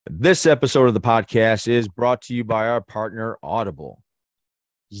This episode of the podcast is brought to you by our partner, Audible.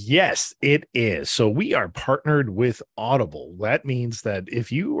 Yes, it is. So we are partnered with Audible. That means that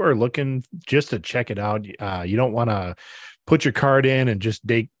if you are looking just to check it out, you don't want to put your card in and just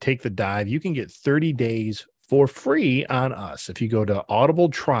take the dive. You can get 30 days for free on us. If you go to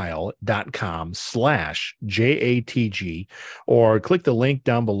audibletrial.com/JATG or click the link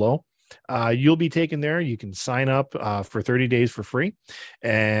down below, you'll be taken there. You can sign up for 30 days for free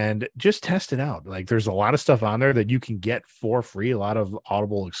and just test it out. Like there's a lot of stuff on there that you can get for free, a lot of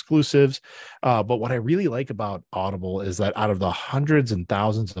Audible exclusives. But what I really like about Audible is that out of the hundreds and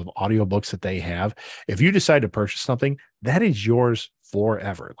thousands of audiobooks that they have, if you decide to purchase something, that is yours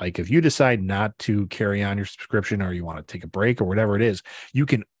forever. Like if you decide not to carry on your subscription or you want to take a break or whatever it is, you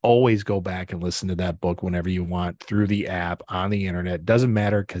can always go back and listen to that book whenever you want through the app on the internet. Doesn't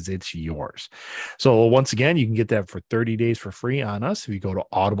matter because it's yours. So once again, you can get that for 30 days for free on us if you go to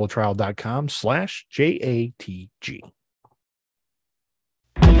audibletrial.com/JATG.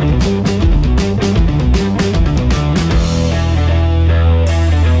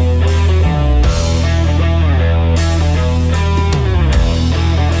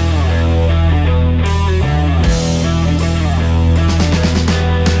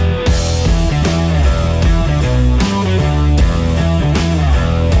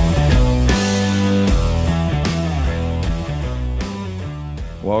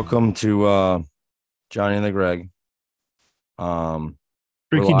 Welcome to Johnny and the Greg. Freaking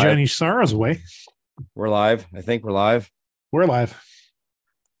Johnny Sarah's way. We're live. I think we're live. We're live.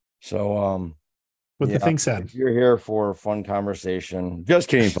 So the thing said. If you're here for a fun conversation. Just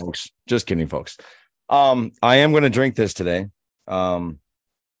kidding, folks. Just kidding, folks. I am going to drink this today. I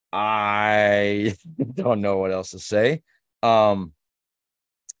don't know what else to say. Okay,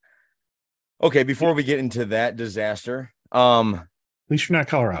 before we get into that disaster, at least you're not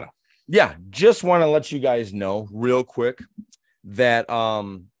Colorado. Yeah, just want to let you guys know real quick that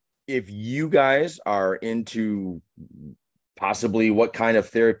if you guys are into possibly what kind of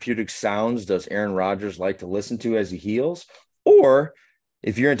therapeutic sounds does Aaron Rodgers like to listen to as he heals, or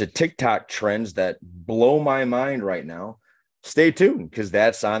if you're into TikTok trends that blow my mind right now, stay tuned because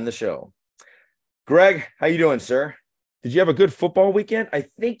that's on the show. Greg, how you doing, sir? Did you have a good football weekend? I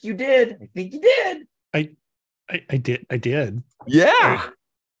think you did. I did. Yeah.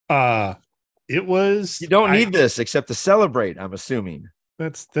 It was. You don't need this except to celebrate, I'm assuming. I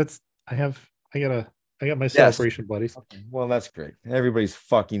got my celebration buddies. Okay. Well, that's great. Everybody's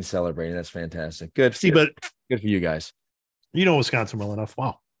fucking celebrating. That's fantastic. Good. But good for you guys. You know Wisconsin well enough.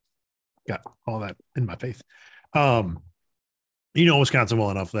 Wow. Got all that in my face. You know Wisconsin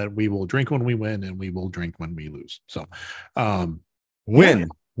well enough that we will drink when we win and we will drink when we lose. So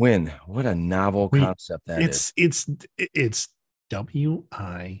win. What a novel concept that is. It's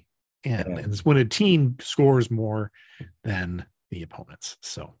WIN. And it's when a team scores more than the opponents.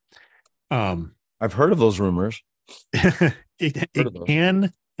 So I've heard of those rumors. it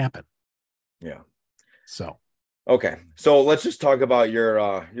can happen. Yeah. So okay. So let's just talk about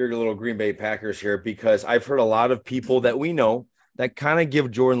your little Green Bay Packers here, because I've heard a lot of people that we know that kind of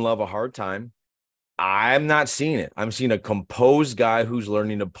give Jordan Love a hard time. I'm not seeing it. I'm seeing a composed guy who's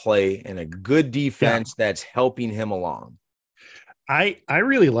learning to play and a good defense that's helping him along. I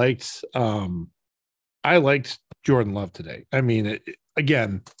really liked Jordan Love today. I mean,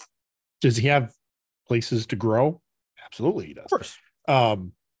 again, does he have places to grow? Absolutely, he does. Of course.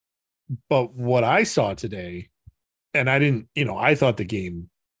 But what I saw today, and I didn't, I thought the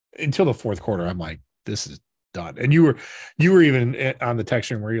game until the fourth quarter, I'm like, this is done. And you were even on the text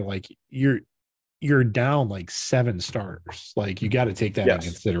stream where you're like, you're down like 7 starters. Like you got to take that into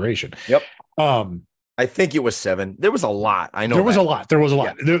consideration. Yep. I think it was 7. There was a lot. I know there was a lot.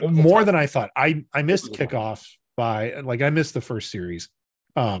 Yeah. More than I thought. I missed kickoff I missed the first series.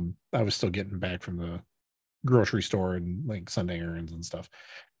 I was still getting back from the grocery store and like Sunday errands and stuff.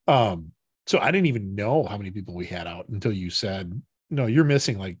 So I didn't even know how many people we had out until you said, no, you're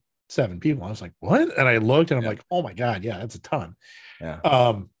missing like 7 people. I was like, what? And I looked and I'm like, oh my God, yeah, that's a ton.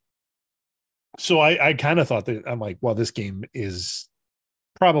 Yeah. So I kind of thought that I'm like, well, this game is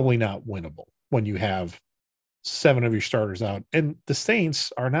probably not winnable when you have 7 of your starters out, and the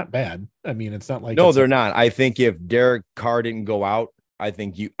Saints are not bad. I mean, it's not like they're not. I think if Derek Carr didn't go out, I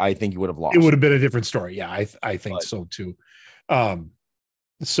think you would have lost. It would have been a different story. Yeah, I think so too.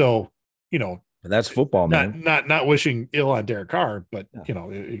 So that's football, man. Not wishing ill on Derek Carr, but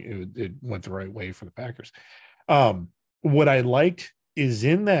it went the right way for the Packers. What I liked is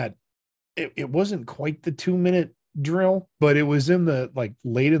in that it wasn't quite the 2-minute drill, but it was in the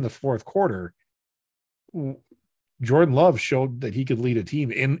late in the fourth quarter. Jordan Love showed that he could lead a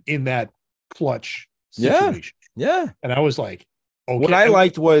team in that clutch Yeah. situation. Yeah. And I was like, okay. What I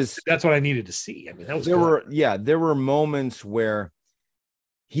liked was that's what I needed to see. I mean, that was there were moments where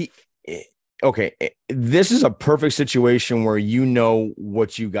he okay, this is a perfect situation where you know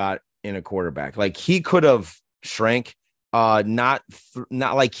what you got in a quarterback. Like he could have shrank, not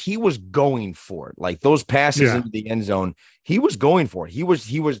like he was going for it. Like those passes into the end zone, he was going for it. He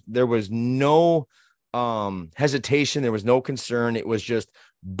was there was no hesitation, there was no concern. It was just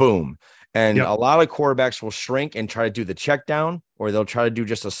boom. And a lot of quarterbacks will shrink and try to do the check down, or they'll try to do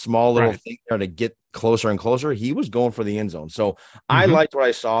just a small little thing there to get closer and closer. He was going for the end zone. So I liked what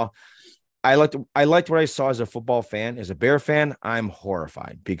I saw. I liked what I saw as a football fan. As a Bear fan, I'm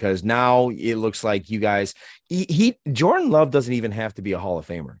horrified because now it looks like you guys, Jordan Love doesn't even have to be a Hall of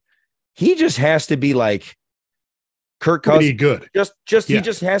Famer. He just has to be like Kirk Cousins. Pretty good. He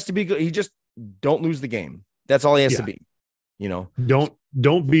just has to be good. He just don't lose the game. That's all he has to be. You know,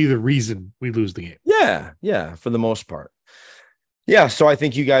 don't be the reason we lose the game. Yeah, for the most part. Yeah, so I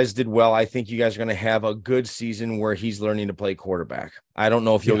think you guys did well. I think you guys are going to have a good season where he's learning to play quarterback. I don't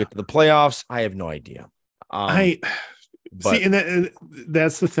know if you'll get to the playoffs. I have no idea. See, and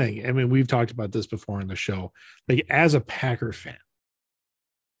that's the thing. I mean, we've talked about this before in the show. Like, as a Packer fan,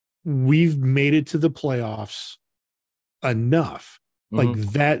 we've made it to the playoffs enough. Like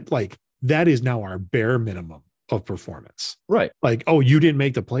that is now our bare minimum of performance. Right. Like, oh, you didn't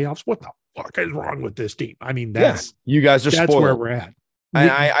make the playoffs? What the fuck is wrong with this team? I mean, you guys are spoiled. Where we're at.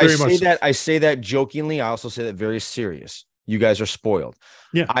 And I say that jokingly. I also say that very serious. You guys are spoiled.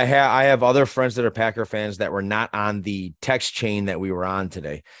 Yeah. I have other friends that are Packer fans that were not on the text chain that we were on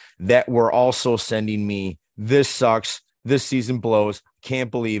today that were also sending me, this sucks. This season blows.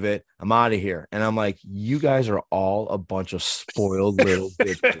 Can't believe it. I'm out of here. And I'm like, you guys are all a bunch of spoiled little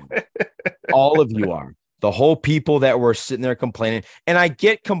bitches. All of you are. The whole people that were sitting there complaining. And I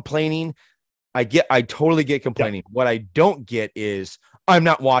get complaining. I totally get complaining. What I don't get is I'm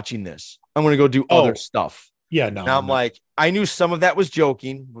not watching this. I'm going to go do other stuff. Yeah, no. And I'm like, I knew some of that was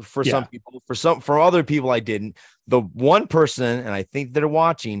joking for some people. For other people, I didn't. The one person, and I think they're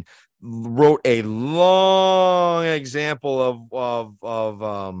watching, wrote a long example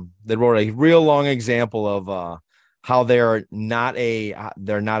they wrote a real long example of how they're not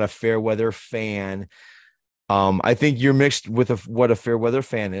a fair weather fan. I think you're mixed with what a fair weather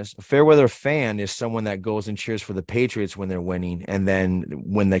fan is. A fair weather fan is someone that goes and cheers for the Patriots when they're winning. And then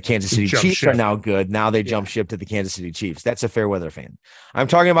when the Kansas City Chiefs are now good, now they jump ship to the Kansas City Chiefs. That's a fair weather fan. I'm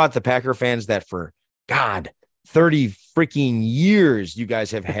talking about the Packer fans that for 30 freaking years, you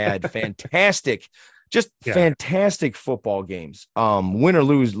guys have had fantastic football games. Win,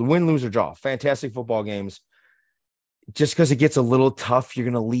 lose or draw. Fantastic football games. Just because it gets a little tough, you're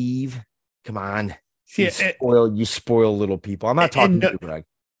going to leave. Come on. You spoil little people. I'm not talking to you, Greg.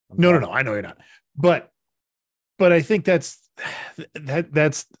 No. I know you're not. But I think that's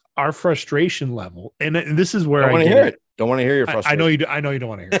our frustration level. And this is where I want to hear it. Don't want to hear your frustration. I know you don't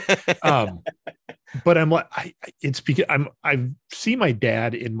want to hear it. But I'm like, it's because I see my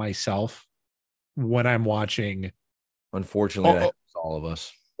dad in myself when I'm watching. Unfortunately, that's all of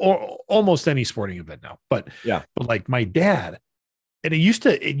us, or almost any sporting event now. But like my dad, and it used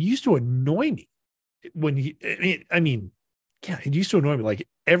to annoy me when it used to annoy me like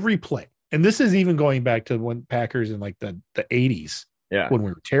every play. And this is even going back to when Packers in like the 80s, when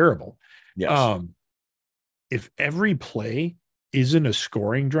we were terrible. Yes. If every play isn't a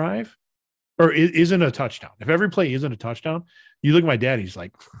scoring drive, or isn't a touchdown. If every play isn't a touchdown, you look at my dad, he's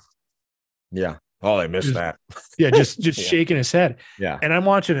like, yeah. Oh, I missed that. Just shaking his head. Yeah. And I'm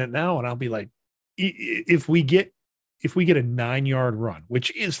watching it now and I'll be like, if we get a 9-yard run,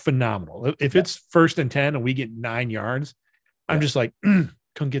 which is phenomenal. If it's 1st and 10 and we get 9 yards, I'm just like,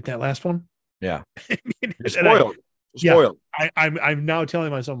 come get that last one. Yeah. You're spoiled. Spoiled. I'm now telling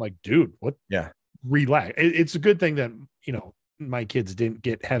myself, like, dude, what? Yeah. Relax. It's a good thing that, my kids didn't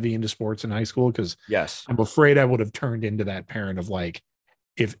get heavy into sports in high school, because I'm afraid I would have turned into that parent of like,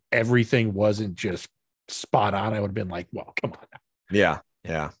 if everything wasn't just spot on, I would have been like, well, come on now.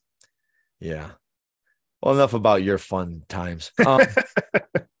 Yeah. Well, enough about your fun times.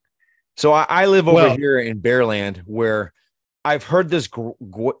 So I live over here in Bearland, where I've heard this.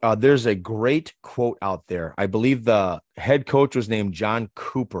 There's a great quote out there. I believe the head coach was named John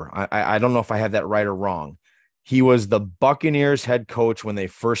Cooper. I don't know if I have that right or wrong. He was the Buccaneers head coach when they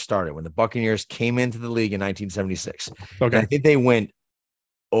first started, when the Buccaneers came into the league in 1976. Okay. And I think they went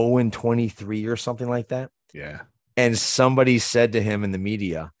 0-23 or something like that. Yeah. And somebody said to him in the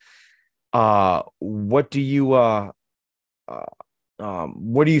media, what do you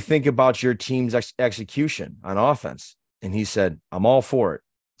what do you think about your team's execution on offense? And he said, I'm all for it.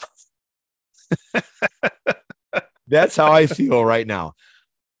 That's how I feel right now.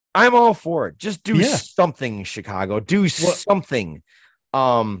 I'm all for it. Just do something, Chicago. Do something.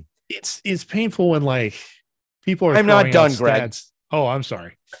 It's painful when like people are. I'm not done, Greg. Oh, I'm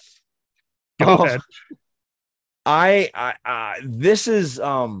sorry. Go ahead. This is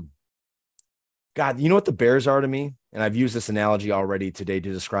God, you know what the Bears are to me? And I've used this analogy already today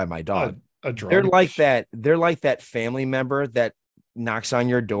to describe my dog. A drug. They're like that family member that knocks on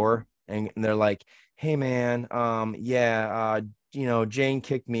your door and they're like, hey man, Jane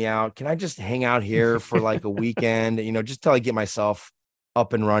kicked me out. Can I just hang out here for like a weekend, just till I get myself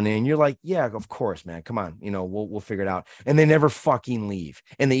up and running? And you're like, yeah, of course, man. Come on. We'll figure it out. And they never fucking leave.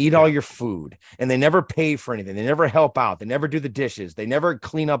 And they eat all your food and they never pay for anything. They never help out. They never do the dishes. They never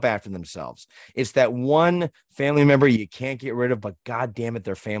clean up after themselves. It's that one family member you can't get rid of, but God damn it,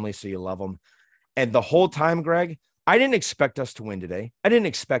 they're family. So you love them. And the whole time, Greg, I didn't expect us to win today. I didn't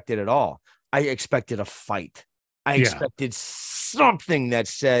expect it at all. I expected a fight. I expected something that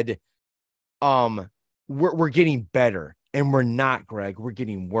said, we're getting better. And we're not, Greg. We're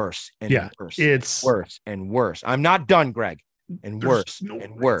getting worse and worse. It's worse and worse. I'm not done, Greg. And worse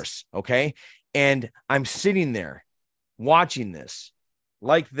and worse. Okay. And I'm sitting there watching this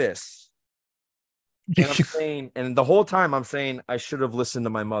like this. And I'm saying, and the whole time I'm saying I should have listened to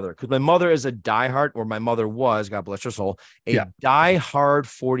my mother, because my mother is a diehard, or my mother was, God bless her soul, a diehard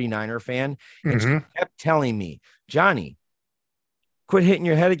 49er fan. And she kept telling me, Johnny, quit hitting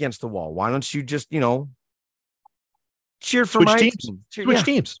your head against the wall. Why don't you just, cheer for my team? Switch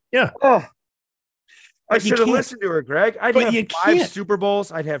teams. Yeah. Oh, I should have listened to her, Greg. I'd have 5 Super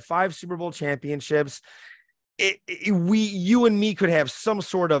Bowls. I'd have 5 Super Bowl championships. You and me could have some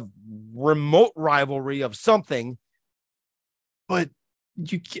sort of remote rivalry of something, but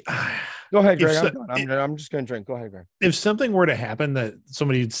you go ahead, Greg. I'm just going to drink. Go ahead, Greg. If something were to happen that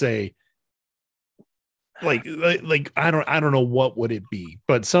somebody would say, like I don't know what would it be,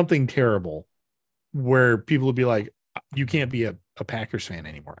 but something terrible where people would be like, you can't be a Packers fan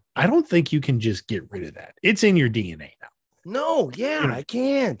anymore. I don't think you can just get rid of that. It's in your DNA now. No, I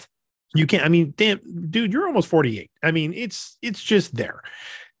can't. You can't. I mean, damn, dude, you're almost 48. I mean, it's just there.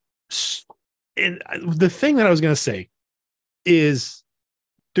 And the thing that I was going to say is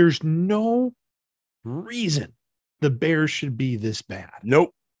there's no reason the Bears should be this bad.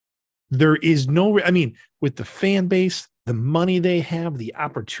 Nope. There is no, I mean, with the fan base, the money they have, the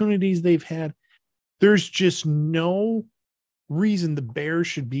opportunities they've had, there's just no reason the Bears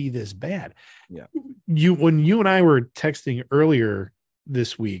should be this bad. Yeah. When you and I were texting earlier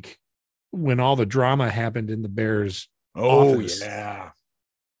this week, when all the drama happened in the Bears office,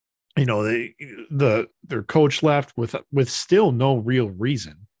 their coach left with still no real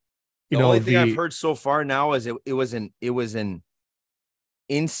reason. The only thing I've heard so far now is it was an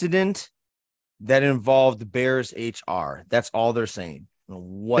incident that involved Bears HR. That's all they're saying.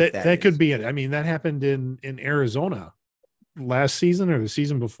 That could be it. I mean, that happened in Arizona last season or the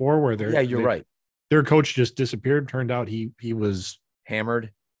season before, where you're right. Their coach just disappeared. Turned out he was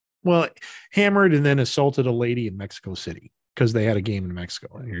hammered. Well, hammered and then assaulted a lady in Mexico City because they had a game in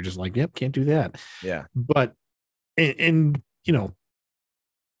Mexico. And you're just like, yep, can't do that. Yeah. But, and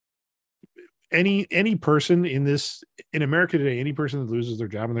any person in America today, any person that loses their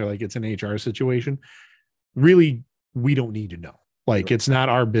job and they're like, it's an HR situation, really, we don't need to know. Like, it's not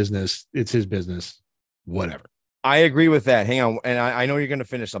our business. It's his business, whatever. I agree with that. Hang on. And I know you're going to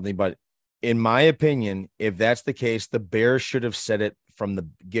finish something, but in my opinion, if that's the case, the Bears should have said it from the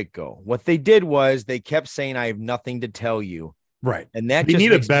get-go. What they did was they kept saying, I have nothing to tell you. Right. And that they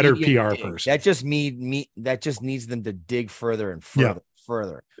need a better PR person. That just needs them to dig further and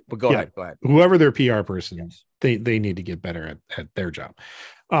further. But go ahead. Whoever their PR person, they need to get better at their job.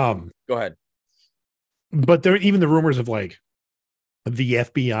 Go ahead. But there even the rumors of like the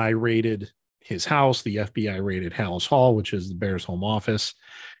FBI raided his house, the FBI raided Hallis Hall, which is the Bears home office.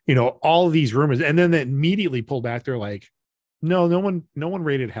 All of these rumors, and then they immediately pulled back. They're like, no one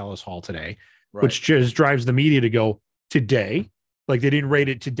raided Hallis Hall today, which just drives the media to go today. Like they didn't raid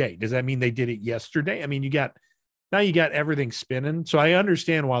it today. Does that mean they did it yesterday? I mean, you got everything spinning. So I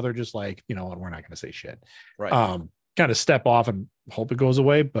understand why they're just like, we're not going to say shit. Right. Kind of step off and hope it goes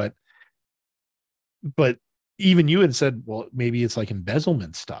away. But even you had said, well, maybe it's like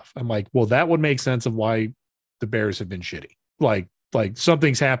embezzlement stuff. I'm like, well, that would make sense of why the Bears have been shitty. Like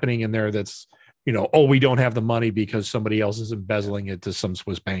something's happening in there that's, we don't have the money because somebody else is embezzling it to some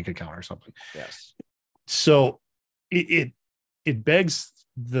Swiss bank account or something. Yes. So it it begs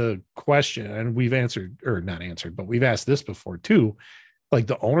the question, and we've answered, or not answered, but we've asked this before too, like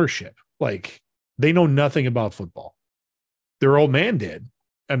the ownership, like they know nothing about football. Their old man did.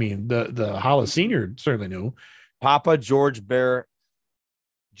 I mean, the Hollis Senior certainly knew. George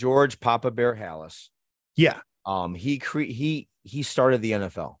Papa Bear Hallis. Yeah. He started the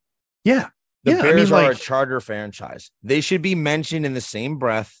NFL. Yeah. The Bears are a charter franchise. They should be mentioned in the same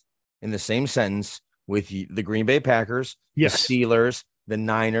breath, in the same sentence with the Green Bay Packers, the Steelers, the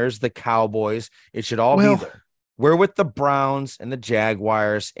Niners, the Cowboys. It should all be there. We're with the Browns and the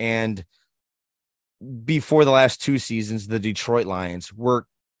Jaguars, and before the last 2 seasons, the Detroit Lions. We're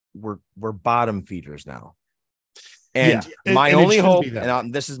bottom feeders now. And my only hope,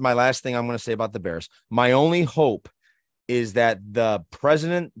 and this is my last thing I'm going to say about the Bears. My only hope is that the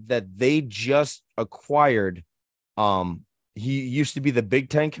president that they just acquired, he used to be the Big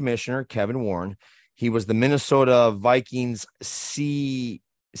Ten commissioner, Kevin Warren. He was the Minnesota Vikings CFO.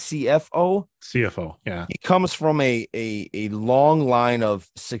 Yeah. He comes from a long line of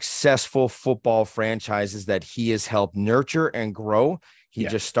successful football franchises that he has helped nurture and grow. He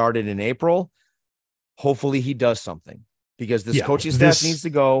just started in April. Hopefully he does something, because this coaching staff needs to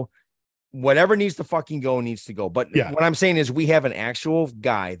go. Whatever needs to fucking go needs to go. But what I'm saying is we have an actual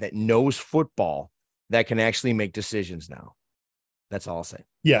guy that knows football that can actually make decisions now. That's all I'll say.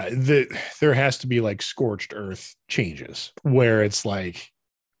 Yeah. There has to be like scorched earth changes where it's like,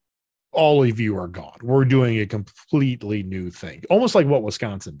 all of you are gone. We're doing a completely new thing, almost like what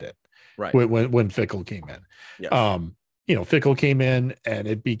Wisconsin did, right? When Fickle came in. Yes. Fickle came in and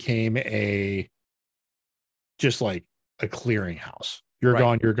it became just like a clearinghouse. You're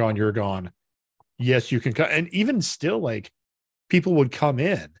gone, you're gone, you're gone. Yes, you can come. And even still, like people would come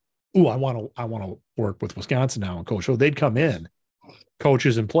in. Ooh, I want to work with Wisconsin now and coach. So they'd come in,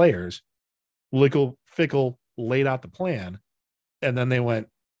 coaches and players. Fickle laid out the plan, and then they went,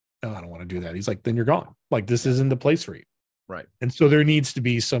 "No, I don't want to do that." He's like, "Then you're gone. Like this isn't the place for you." Right. And so there needs to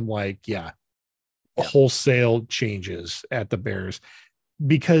be some wholesale changes at the Bears,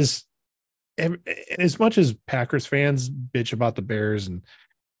 because as much as Packers fans bitch about the Bears and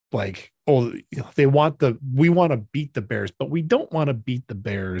like, we want to beat the Bears, but we don't want to beat the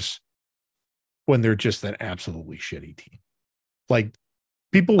Bears when they're just an absolutely shitty team. Like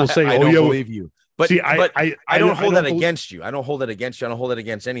people will say, I don't believe you. But see, I don't hold that against you. I don't hold it against you. I don't hold it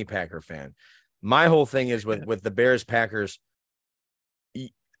against any Packer fan. My whole thing is with the Bears Packers,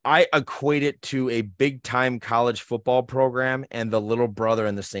 I equate it to a big time college football program and the little brother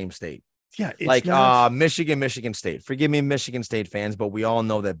in the same state. Yeah, it's like Michigan State. Forgive me, Michigan State fans, but we all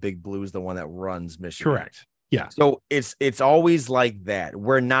know that Big Blue is the one that runs Michigan. Correct. Yeah. So it's always like that.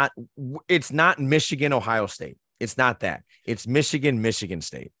 It's not Michigan, Ohio State. It's not that. It's Michigan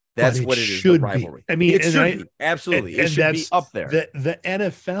State. That's what it is. The rivalry. I mean, it should be. Absolutely. It should be up there. The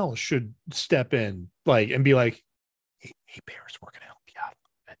NFL should step in and be like, hey Bears, we're gonna help you out a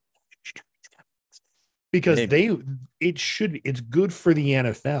bit. Because it's good for the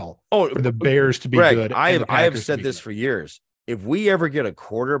NFL for the Bears to be good. I have said this for years. If we ever get a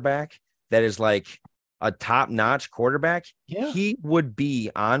quarterback that is like a top-notch quarterback, he would be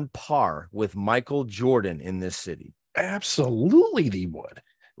on par with Michael Jordan in this city. Absolutely, he would.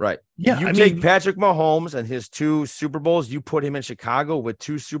 Right. Yeah. You take Patrick Mahomes and his 2 Super Bowls, you put him in Chicago with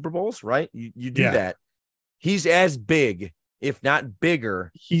 2 Super Bowls, right? You do that. He's as big, if not bigger.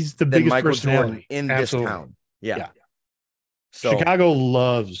 He's the biggest Michael personality Jordan in this town. Yeah. So Chicago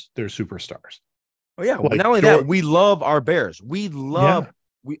loves their superstars. Oh yeah. Well, not only that, we love our Bears. We love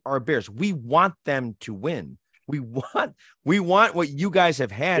our Bears. We want them to win. We want what you guys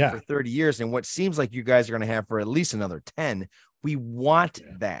have had for 30 years and what seems like you guys are going to have for at least another 10. We want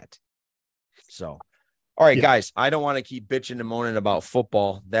that. So, all right, guys, I don't want to keep bitching and moaning about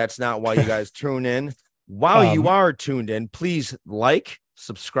football. That's not why you guys tune in. While you are tuned in, please like,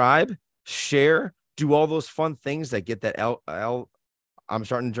 subscribe, share, do all those fun things that get that I'm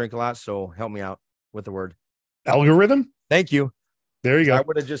starting to drink a lot, so help me out with the word algorithm. Thank you. There you go. I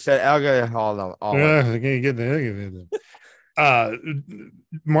would have just said algorithm.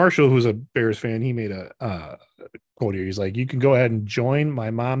 Marshall, who's a Bears fan, he made a quote here. He's like, "You can go ahead and join my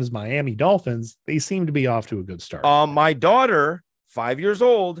mom's Miami Dolphins. They seem to be off to a good start." My daughter, 5 years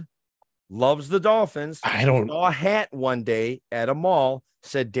old, loves the Dolphins. I don't saw a hat one day at a mall.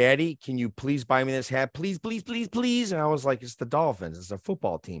 Said, "Daddy, can you please buy me this hat? Please, please, please, please." And I was like, "It's the Dolphins. It's a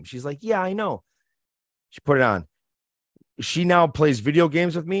football team." She's like, "Yeah, I know." She put it on. She now plays video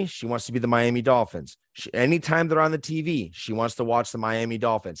games with me. She wants to be the Miami Dolphins. Anytime they're on the TV, she wants to watch the Miami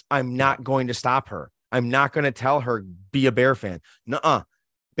Dolphins. I'm not going to stop her. I'm not going to tell her, be a Bear fan. Nuh-uh.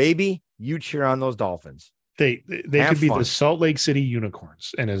 Baby, you cheer on those Dolphins. They Have could be fun. the Salt Lake City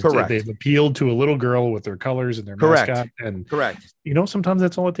Unicorns, and Correct. they've appealed to a little girl with their colors and their Correct. mascot. And Correct. sometimes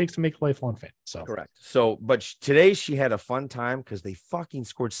that's all it takes to make a lifelong fan. So Correct. So, but today she had a fun time because they fucking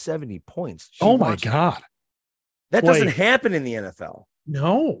scored 70 points. oh my God. That doesn't happen in the NFL.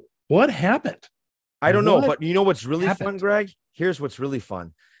 No. What happened? I don't know, but you know what's really happened? fun, Greg? Here's what's really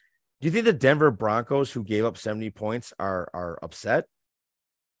fun. Do you think the Denver Broncos, who gave up 70 points, are upset?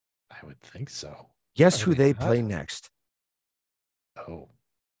 I would think so. Guess who they play next? Oh,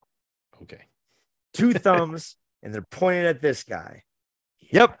 okay. 2 thumbs, and they're pointing at this guy.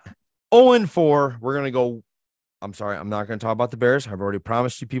 Yep. 0-4. We're going to go. I'm sorry. I'm not going to talk about the Bears. I've already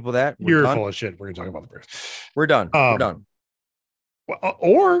promised you people that. You're full of shit. We're going to talk about the Bears. We're done. We're done.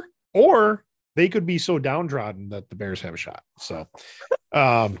 Or they could be so downtrodden that the Bears have a shot. So,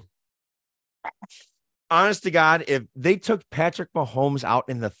 honest to God, if they took Patrick Mahomes out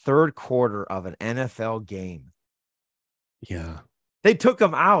in the third quarter of an NFL game, yeah, they took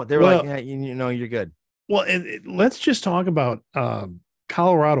him out. They were like, yeah, you're good. Well, and let's just talk about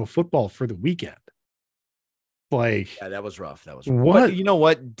Colorado football for the weekend. Like, yeah, that was rough. That was rough. What? But you know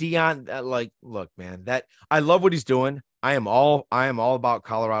what, Dion? Look, man, that I love what he's doing. I am all about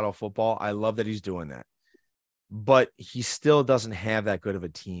Colorado football. I love that he's doing that, but he still doesn't have that good of a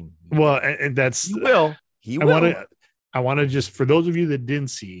team. Well, and that's he will. I want to just, for those of you that didn't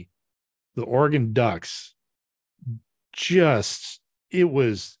see, the Oregon Ducks, it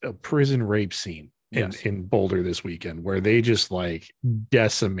was a prison rape scene in Boulder this weekend where they just like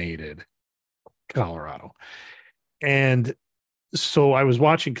decimated Colorado. And so I was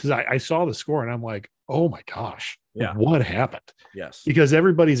watching because I saw the score and I'm like, oh my gosh, what happened? Yes. Because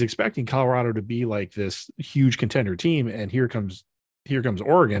everybody's expecting Colorado to be like this huge contender team. And here comes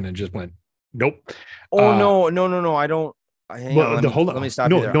Oregon and just went, nope. Oh, no. I don't. Hang on, let me stop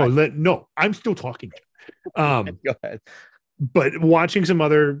you there. No, I'm still talking. Go ahead. But watching some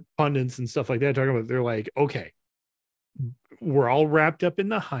other pundits and stuff like that, talking about, they're like, okay, we're all wrapped up in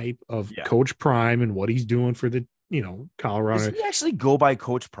the hype of Coach Prime and what he's doing for the, Colorado. Does he actually go by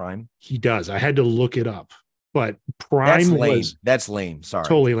Coach Prime? He does. I had to look it up, but Prime That's lame. Sorry.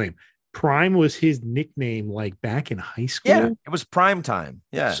 Totally lame. Prime was his nickname, like back in high school. Yeah, it was prime time.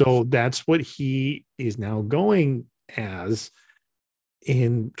 Yeah. So that's what he is now going as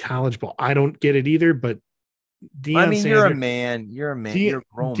in college ball. I don't get it either, but Sanders, you're a man. You're a man. You're a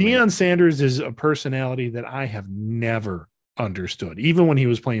grown man. Sanders is a personality that I have never understood. Even when he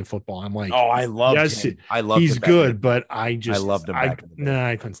was playing football, I'm like, oh, I love him. I love. He's good, but I loved him. I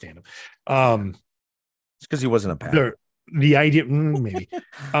couldn't stand him. It's because he wasn't a Packer. The idea, maybe.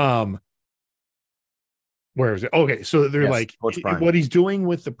 Where is it? Okay, so they're like, what he's doing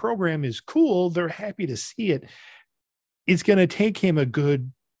with the program is cool. They're happy to see it. It's going to take him a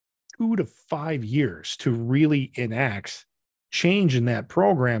good 2 to 5 years to really enact change in that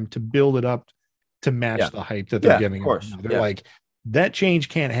program to build it up to match the hype that they're giving. Of course. They're like, that change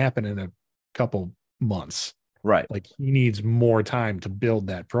can't happen in a couple months. Right. Like he needs more time to build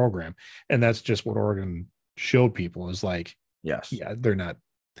that program. And that's just what Oregon showed people is like, they're not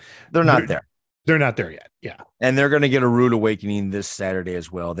there. They're not there yet. Yeah. And they're going to get a rude awakening this Saturday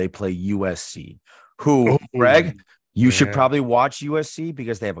as well. They play USC, who, Greg, you should probably watch USC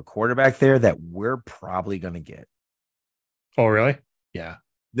because they have a quarterback there that we're probably going to get. Oh, really? Yeah.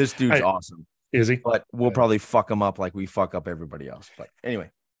 This dude's awesome. Is he? But we'll probably fuck him up like we fuck up everybody else. But anyway.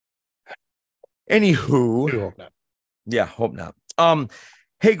 Anywho. Hope not. Yeah, hope not.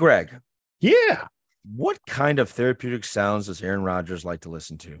 Hey, Greg. Yeah. What kind of therapeutic sounds does Aaron Rodgers like to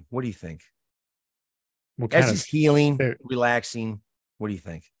listen to? What do you think? As he's healing, relaxing, what do you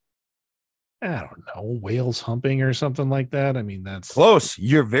think? I don't know, whales humping or something like that. I mean, that's close.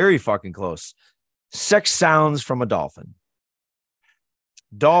 You're very fucking close. Sex sounds from a dolphin.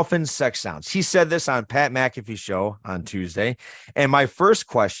 Dolphin sex sounds. He said this on Pat McAfee's show on Tuesday. And my first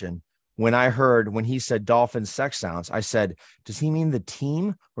question when he said dolphin sex sounds, I said, does he mean the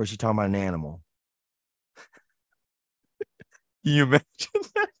team or is he talking about an animal? You mentioned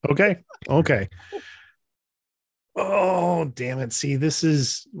that? Okay. Oh, damn it. See, this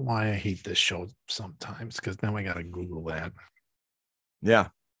is why I hate this show sometimes, because now I got to Google that. Yeah.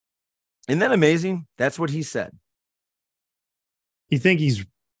 Isn't that amazing? That's what he said. You think he's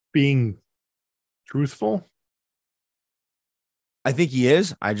being truthful? I think he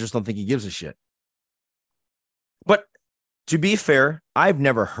is. I just don't think he gives a shit. But to be fair, I've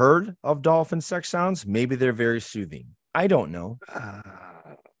never heard of dolphin sex sounds. Maybe they're very soothing. I don't know.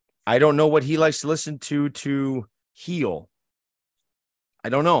 I don't know what he likes to listen to heal. I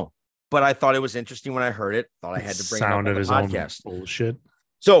don't know, but I thought it was interesting when I heard it. Thought I had to bring it up on the podcast. Bullshit.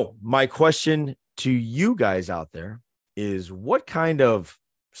 So my question to you guys out there is, what kind of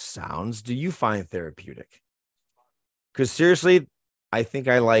sounds do you find therapeutic? Because seriously, I think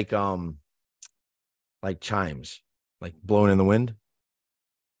I like chimes, like blowing in the wind.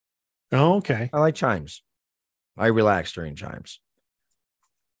 Oh, okay. I like chimes. I relax during chimes.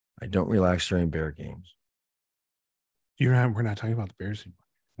 I don't relax during bear games. We're not talking about the Bears anymore.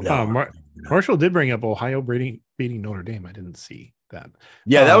 No, Marshall did bring up Ohio beating Notre Dame. I didn't see that.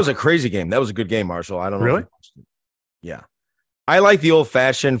 Yeah, that was a crazy game. That was a good game, Marshall. I don't know. Really? Yeah. I like the old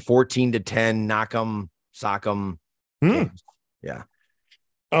fashioned 14-10, knock 'em, sock 'em. Yeah.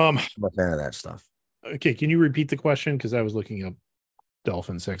 I'm a fan of that stuff. Okay. Can you repeat the question? Because I was looking up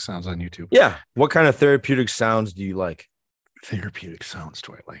dolphin sex sounds on YouTube. Yeah. What kind of therapeutic sounds do you like? Therapeutic sounds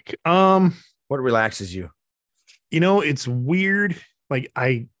do I like? What relaxes you? It's weird.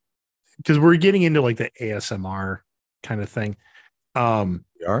 Because we're getting into like the ASMR kind of thing. You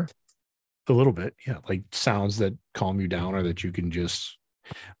are? A little bit, yeah, like sounds that calm you down or that you can just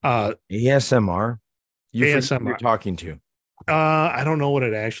ASMR. You're talking to. I don't know what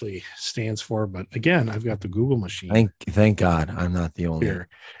it actually stands for, but again, I've got the Google machine. Thank God I'm not the only here.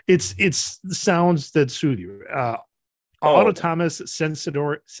 It's sounds that soothe you. Autonomous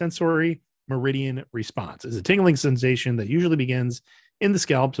sensory meridian response is a tingling sensation that usually begins in the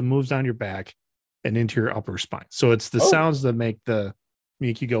scalp and moves down your back and into your upper spine. So it's the sounds that make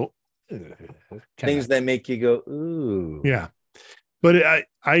you go things that make you go ooh. Yeah. But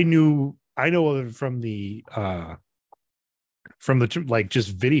I know of it from the like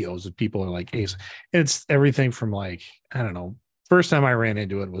just videos of people are like Ace. And it's everything from like, I don't know. First time I ran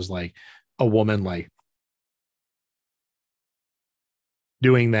into it was like a woman like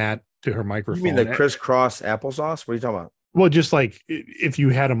doing that to her microphone. You mean the crisscross applesauce? What are you talking about? Well, just like if you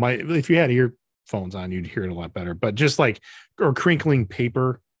had earphones on, you'd hear it a lot better. But just like, or crinkling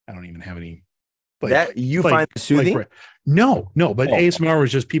paper. I don't even have any. That you find soothing? No. But ASMR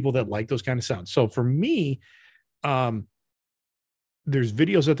was just people that like those kind of sounds. So for me, there's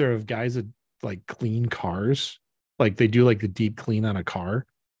videos out there of guys that like clean cars, like they do like the deep clean on a car,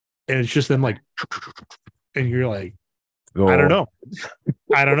 and it's just them like, and you're like, I don't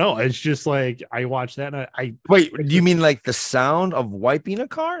know. It's just like I watch that. And I wait. Do you mean like the sound of wiping a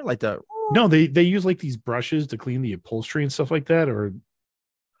car, like the? No, they use like these brushes to clean the upholstery and stuff like that, or.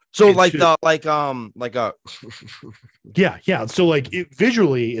 So like a yeah. So like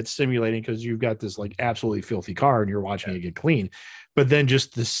visually it's stimulating because you've got this like absolutely filthy car and you're watching it get clean, but then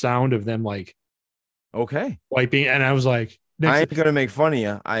just the sound of them like wiping, and I was like, I ain't gonna make fun of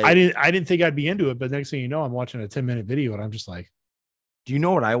you. I didn't think I'd be into it, but next thing you know, I'm watching a 10-minute video and I'm just like, do you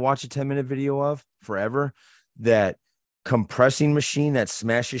know what I watch a 10-minute video of forever? That compressing machine that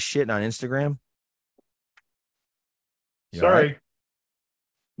smashes shit on Instagram. Sorry. Right?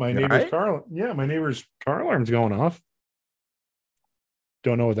 My neighbor's car alarm's going off.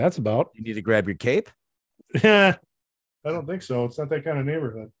 Don't know what that's about. You need to grab your cape? Yeah, I don't think so. It's not that kind of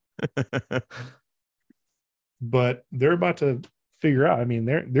neighborhood. But they're about to figure out. I mean,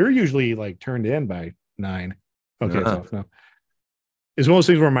 they're usually like turned in by 9. Okay, it's off now. It's one of those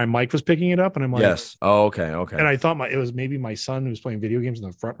things where my mic was picking it up, and I'm like, yes. Oh, okay. And I thought it was maybe my son who was playing video games in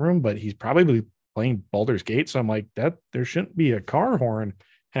the front room, but he's probably playing Baldur's Gate. So I'm like, that there shouldn't be a car horn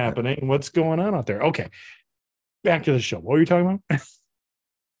happening. What's going on out there? Okay, back to the show. What were you talking about?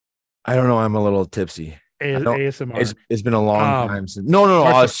 I don't know. I'm a little tipsy. ASMR. It's been a long time since.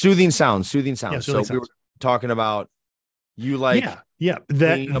 No. Soothing sounds. Yeah, so we were talking about you like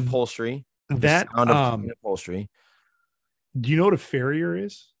that upholstery. That sound of upholstery. Do you know what a farrier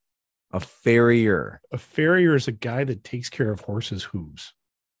is? A farrier. A farrier is a guy that takes care of horses' hooves.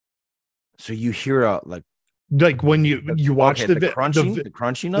 So you hear like when you watch the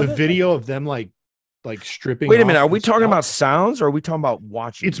crunching of the video of them like stripping. Wait a minute, are we talking about sounds or are we talking about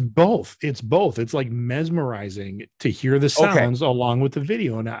watching? It's both. It's like mesmerizing to hear the sounds along with the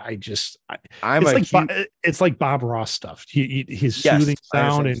video, and it's like Bob Ross stuff. His soothing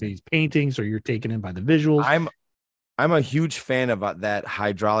sound and his paintings, or you're taken in by the visuals. I'm a huge fan of that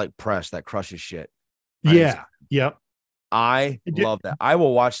hydraulic press that crushes shit. Yeah. Yep. I love that. I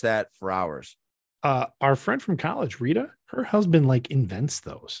will watch that for hours. Our friend from college, Rita, her husband like invents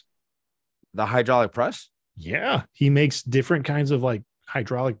those. The hydraulic press? Yeah. He makes different kinds of like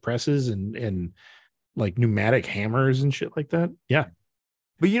hydraulic presses and like pneumatic hammers and shit like that. Yeah.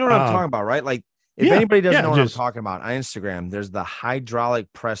 But you know what I'm talking about, right? Like if anybody doesn't know what I'm talking about, on Instagram, there's the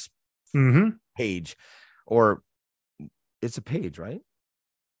hydraulic press page, or it's a page, right?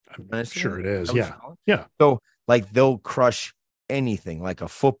 I'm sure it is. Yeah. Yeah. So like they'll crush anything, like a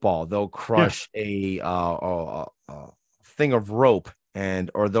football. They'll crush a thing of rope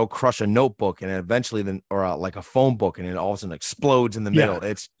or they'll crush a notebook and eventually then, or like a phone book, and it all of a sudden explodes in the middle.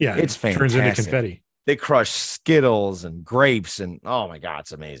 It's it fantastic. Turns into confetti. They crush Skittles and grapes, and oh my God,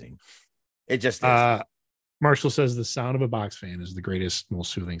 it's amazing. It just is. Marshall says the sound of a box fan is the greatest,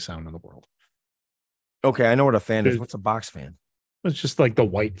 most soothing sound in the world. Okay, I know what a fan is. What's a box fan? It's just like the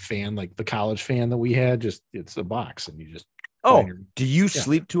white fan, like the college fan that we had. Just it's a box, and you just. Oh, do you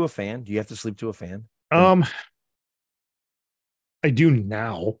sleep to a fan? Do you have to sleep to a fan? I do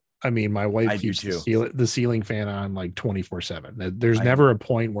now. I mean, my wife keeps the ceiling fan on like 24/7. There's never a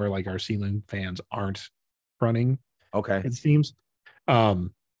point where like our ceiling fans aren't running. Okay. It seems.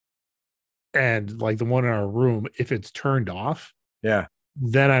 And like the one in our room, if it's turned off,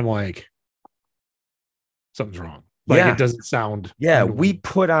 then I'm like, something's wrong. Like it doesn't sound. Yeah, we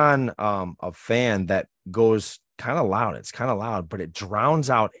put on a fan that goes kind of loud. It's kind of loud, but it drowns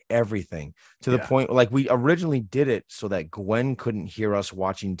out everything to the point like we originally did it so that Gwen couldn't hear us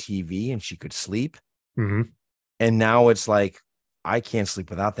watching TV and she could sleep. Mm-hmm. And now it's like I can't sleep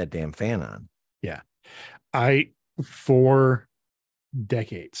without that damn fan on. Yeah. For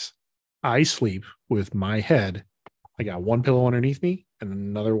decades, I sleep with my head. I got one pillow underneath me and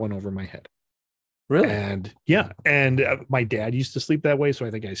another one over my head. Really? And my dad used to sleep that way. So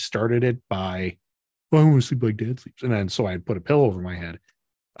I think I started it by, well, I want to sleep like dad sleeps. And then so I put a pillow over my head.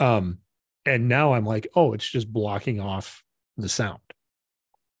 And now I'm like, oh, it's just blocking off the sound.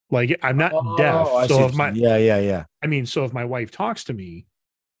 Like I'm not deaf. So if I mean, so if my wife talks to me,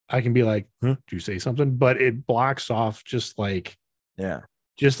 I can be like, huh, do you say something? But it blocks off just like that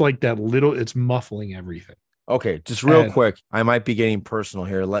little, it's muffling everything. Okay, just real quick. I might be getting personal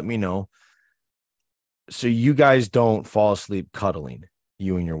here. Let me know. So you guys don't fall asleep cuddling,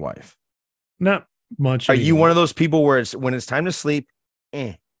 you and your wife? Not much. Are you one of those people where it's when it's time to sleep?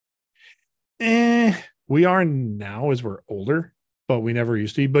 We are now as we're older, but we never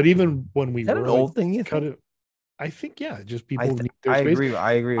used to. But even when we were an old thing, you cut it. I think just people need their I space. agree.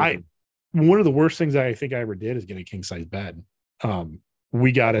 I agree. One of the worst things I think I ever did is get a king size bed.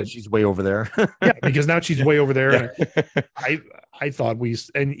 We got it. She's way over there. Because now she's way over there. And I thought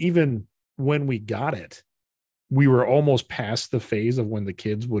and even when we got it, we were almost past the phase of when the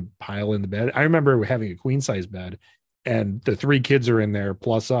kids would pile in the bed. I remember having a queen size bed and the 3 kids are in there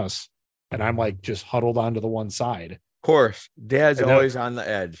plus us. And I'm like just huddled onto the one side. Of course. Dad's always on the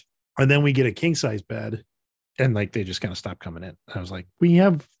edge. And then we get a king size bed and like they just kind of stopped coming in. I was like, we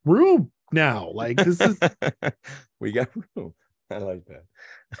have room now. Like this is we got room. I like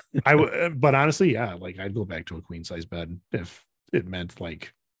that. But honestly, like I'd go back to a queen size bed if it meant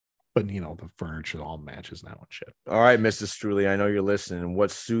like, but the furniture all matches now and shit. All right, Mrs. Struley, I know you're listening.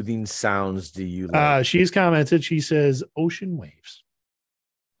 What soothing sounds do you like? She's commented. She says ocean waves.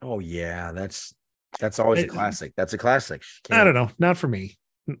 Oh yeah, that's always a classic. That's a classic. I don't know. Not for me.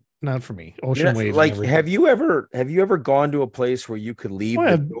 Not for me. Ocean waves. Like, have you ever gone to a place where you could leave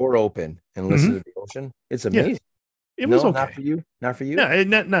the door open and listen to the ocean? It's amazing. It was okay. Not for you. Not for you.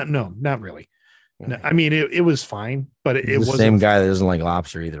 No, not really. No, I mean, it was fine, but it was the same guy that doesn't like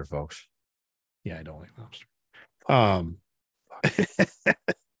lobster either, folks. Yeah, I don't like lobster.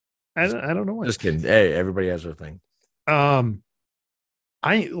 I don't know. Just kidding. Hey, everybody has their thing. But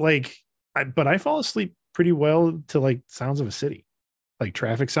I fall asleep pretty well to like sounds of a city, like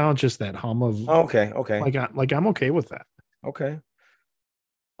traffic sounds, just that hum of. Okay. Like I'm okay with that. Okay.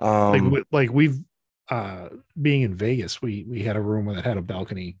 Like we've being in Vegas, we had a room that had a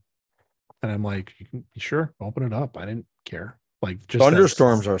balcony. And I'm like, sure, open it up. I didn't care. Like just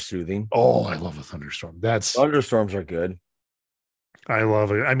thunderstorms are soothing. Oh, I love a thunderstorm. Thunderstorms are good. I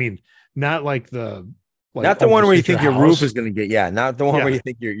love it. I mean, not like not the one where you think your roof is going to get. Not the one where you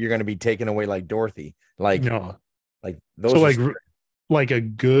think you're going to be taken away like Dorothy. Like no, like those. So like a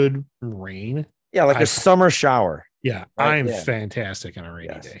good rain. Yeah, like a summer shower. Yeah, right? I'm fantastic on a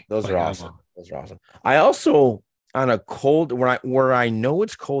rainy day. Those are awesome. Those are awesome. I also. On a cold where I know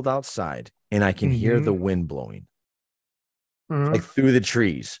it's cold outside and I can hear the wind blowing like through the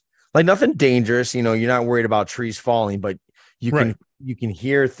trees, like nothing dangerous, you're not worried about trees falling, but you can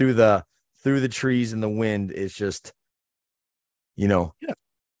hear through the trees and the wind. It's just,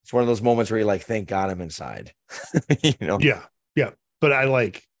 it's one of those moments where you're like, thank God I'm inside, Yeah. But I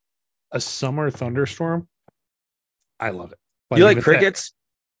like a summer thunderstorm. I love it. You like crickets?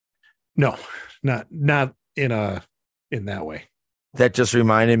 No, not in that way. That just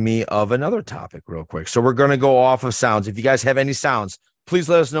reminded me of another topic real quick. So we're going to go off of sounds. If you guys have any sounds, please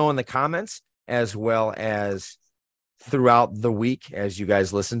let us know in the comments as well as throughout the week as you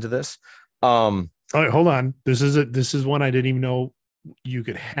guys listen to this. All right, hold on. This is one I didn't even know you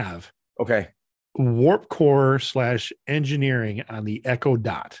could have. Okay. warp core / engineering on the Echo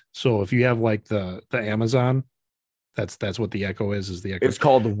Dot. So if you have like the Amazon, that's what the Echo is the Echo. It's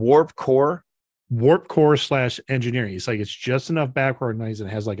called Warp Core. Warp core / engineering. It's like it's just enough backward noise and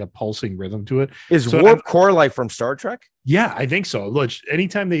it has like a pulsing rhythm to it. Is Warp Core like from Star Trek? Yeah, I think so. Look,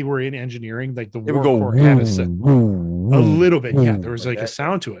 anytime they were in engineering, like the it warp would go core had a little bit. Yeah, there was like a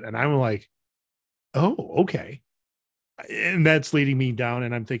sound to it, and I'm like, oh, okay. And that's leading me down,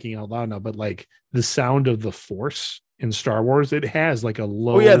 and I'm thinking out loud now. But like the sound of the Force in Star Wars, it has like a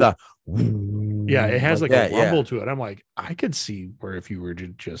low. Oh yeah, it has like a rumble to it. I'm like, I could see where if you were to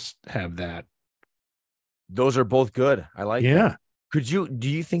just have that. Those are both good. I like. Yeah. Do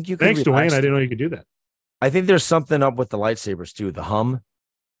you think you could? Thanks, Dwayne. I didn't know you could do that. I think there's something up with the lightsabers too. The hum.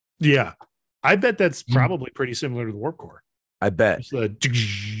 Yeah, I bet that's probably pretty similar to the warp core. I bet.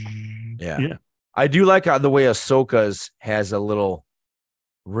 Yeah. I do like the way Ahsoka's has a little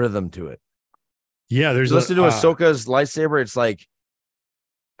rhythm to it. Yeah, there's listen to Ahsoka's lightsaber. It's like,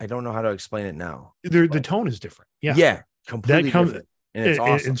 I don't know how to explain it now. The tone is different. Yeah, completely different. And it's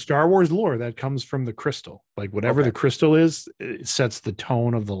awesome. In Star Wars lore, that comes from the crystal. Like whatever the crystal is, it sets the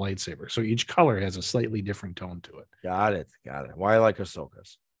tone of the lightsaber. So each color has a slightly different tone to it. Got it. Why I like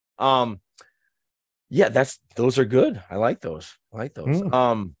Ahsoka's. Yeah, those are good. I like those.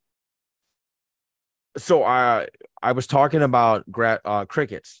 So I was talking about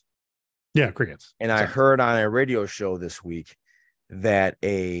crickets. Yeah, crickets. And I heard on a radio show this week that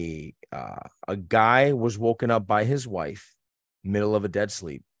a guy was woken up by his wife, middle of a dead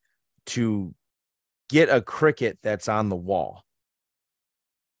sleep, to get a cricket that's on the wall.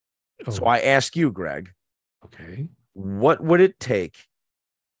 Oh. So I ask you, Greg. Okay. What would it take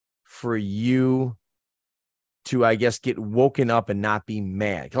for you to, I guess, get woken up and not be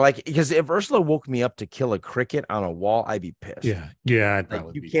mad? Like, because if Ursula woke me up to kill a cricket on a wall, I'd be pissed. Yeah. I'd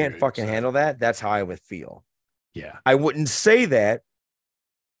probably you can't fucking handle that. That's how I would feel. Yeah. I wouldn't say that.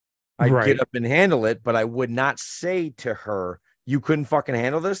 I'd get up and handle it, but I would not say to her, you couldn't fucking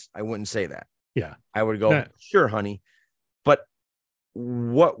handle this. I wouldn't say that. Yeah. I would go, sure, honey. But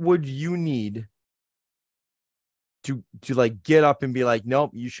what would you need to like get up and be like,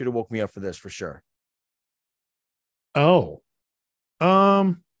 nope, you should have woke me up for this for sure? Oh,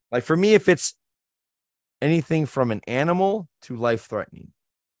 like for me, if it's anything from an animal to life threatening.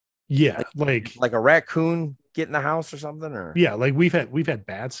 Yeah. Like a raccoon get in the house or something, or like we've had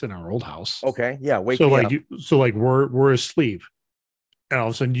bats in our old house. Okay. Yeah. Wake me up. So we're asleep. And all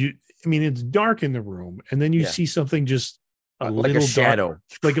of a sudden it's dark in the room. And then you see something just like a shadow,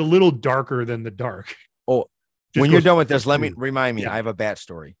 like a little darker than the dark. Oh, when you're done with this, let me remind me. I have a bat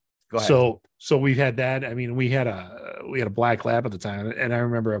story. Go ahead. So we've had that. I mean, we had a black lab at the time. And I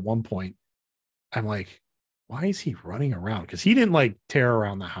remember at one point, I'm like, why is he running around? Because he didn't like tear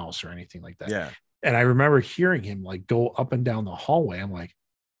around the house or anything like that. Yeah. And I remember hearing him like go up and down the hallway. I'm like,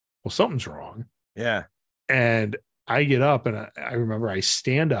 well, something's wrong. Yeah. And I get up and I remember I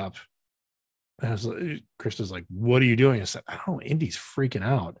stand up. And I was like, Krista's like, what are you doing? I said, I don't know. Indy's freaking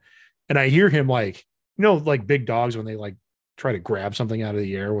out. And I hear him like, like big dogs when they like try to grab something out of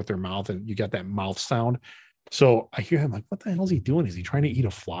the air with their mouth and you got that mouth sound. So I hear him like, what the hell is he doing? Is he trying to eat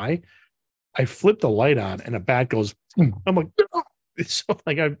a fly? I flip the light on and a bat goes, I'm like, oh. So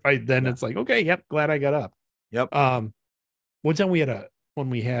like it's like, okay, yep, glad I got up. Yep. One time we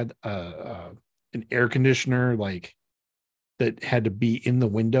had an air conditioner like that had to be in the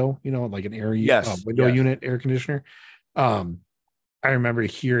window, like an air window unit air conditioner. I remember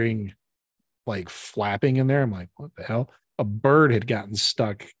hearing like flapping in there. I'm like, what the hell? A bird had gotten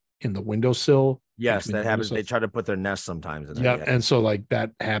stuck in the windowsill. Yes, that happens. They try to put their nest sometimes in there. Yeah, and so like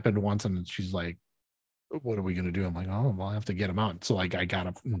that happened once, and she's like, what are we gonna do? I'm like, oh, well, I'll have to get him out. So like I got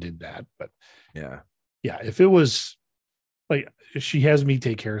up and did that. But yeah, if it was like she has me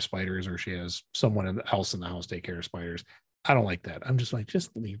take care of spiders or she has someone else in the house take care of spiders, I don't like that. I'm just like,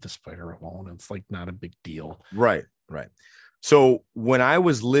 just leave the spider alone. It's like not a big deal. Right. So when I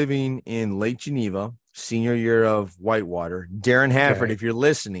was living in Lake Geneva, senior year of Whitewater, Darren Hafford, if you're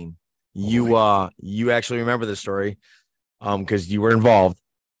listening, you actually remember this story because you were involved.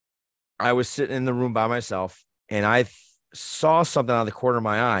 I was sitting in the room by myself and I saw something out of the corner of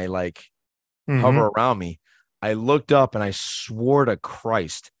my eye, like hover around me. I looked up and I swore to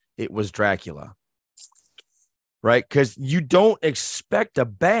Christ it was Dracula. Right? Because you don't expect a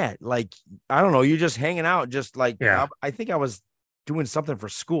bat. Like, I don't know, you're just hanging out, just like I think I was doing something for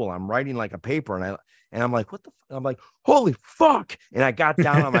school. I'm writing like a paper and I'm like, what the fuck? I'm like, holy fuck. And I got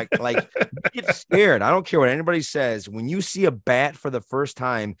down. I'm like, get scared. I don't care what anybody says. When you see a bat for the first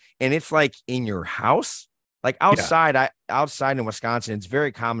time and it's like in your house, like outside, outside in Wisconsin, it's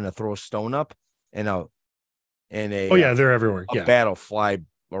very common to throw a stone up. and Oh yeah, they're everywhere. a Yeah. bat will fly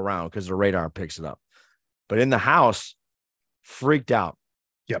around because the radar picks it up. But in the house, freaked out.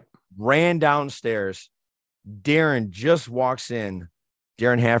 Yep. Ran downstairs. Darren just walks in.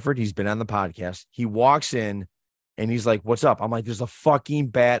 Darren Hafford, he's been on the podcast. He walks in and he's like, "What's up?" I'm like, "There's a fucking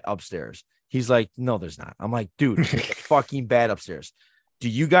bat upstairs." He's like, "No, there's not." I'm like, "Dude, there's a fucking bat upstairs." Do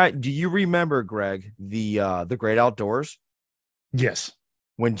you remember, Greg, the Great Outdoors? Yes.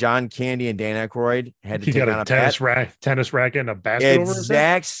 When John Candy and Dan Aykroyd had to He take got on a a tennis racket and a basket over his head.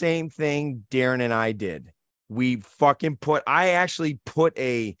 exact same thing Darren and I did. I actually put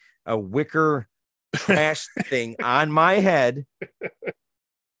a wicker trash thing on my head,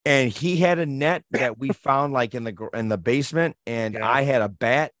 and he had a net that we found like in the basement, and I had a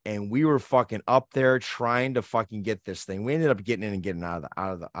bat, and we were fucking up there trying to fucking get this thing. We ended up getting in and getting out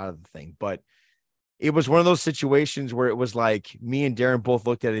of the thing, but it was one of those situations where it was like me and Darren both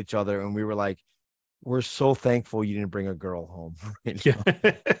looked at each other and we were like, "We're so thankful you didn't bring a girl home right now,"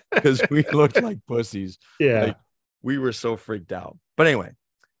 because we looked like pussies. Yeah. Like, we were so freaked out. But anyway,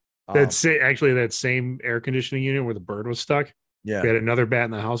 that's actually that same air conditioning unit where the bird was stuck. Yeah. We had another bat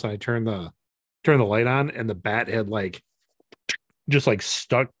in the house, and I turned the light on, and the bat had like just like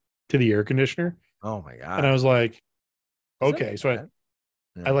stuck to the air conditioner. Oh my God. And I was like, okay. So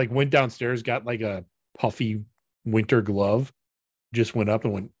I like went downstairs, got like a puffy winter glove, just went up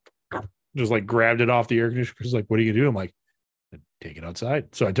and went, just like grabbed it off the air conditioner. It's like, what are you gonna do? I'm like, take it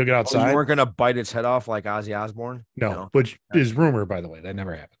outside. So I took it outside. You weren't gonna bite its head off like Ozzy Osbourne? No, which is rumor, by the way. That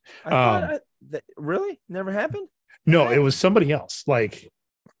never happened. Really? Never happened? No, it was somebody else. Like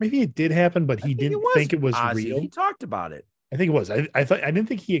maybe it did happen, but he didn't think it was Ozzy. real. He talked about it. I think it was. I didn't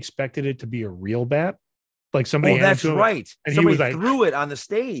think he expected it to be a real bat. Like somebody. Oh, that's right. And somebody he was threw it on the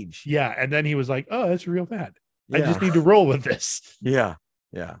stage. Yeah, and then he was like, "Oh, that's a real bat. I just need to roll with this." Yeah.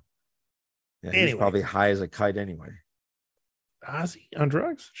 Anyway. He's probably high as a kite anyway. Ozzy on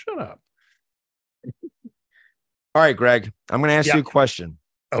drugs? Shut up. All right, Greg. I'm going to ask you a question.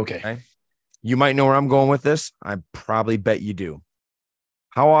 Okay. You might know where I'm going with this. I probably bet you do.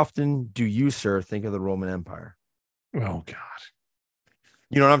 How often do you, sir, think of the Roman Empire? Oh God.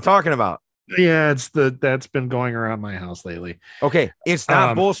 You know what I'm talking about? Yeah, that's been going around my house lately. Okay. It's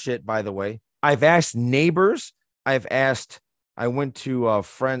not bullshit, by the way. I've asked neighbors. I went to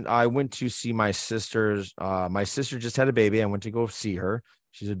see my sister's. My sister just had a baby. I went to go see her.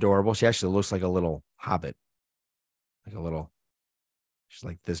 She's adorable. She actually looks like a little hobbit. She's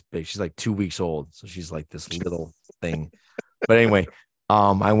like this big. She's like 2 weeks old. So she's like this little thing. But anyway,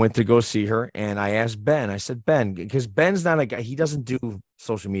 I went to go see her and I asked Ben, I said, Ben, because Ben's not a guy, he doesn't do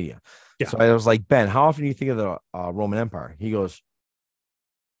social media. Yeah. So I was like, Ben, how often do you think of the Roman Empire? He goes,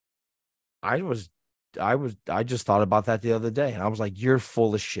 I just thought about that the other day. And I was like, you're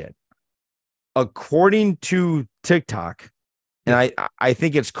full of shit. According to TikTok, and I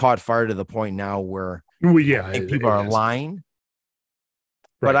think it's caught fire to the point now where people are lying.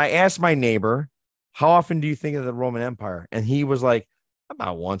 Right. But I asked my neighbor, how often do you think of the Roman Empire? And he was like,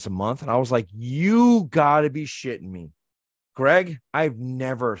 about once a month. And I was like, you got to be shitting me. Greg, I've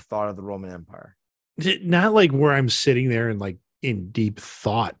never thought of the Roman Empire. Not like where I'm sitting there and like in deep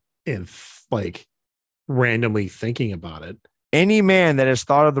thought and like randomly thinking about it. Any man that has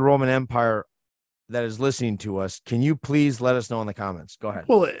thought of the Roman Empire that is listening to us, can you please let us know in the comments? Go ahead.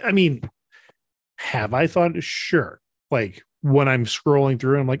 Well, I mean, have I thought? Sure. Like when I'm scrolling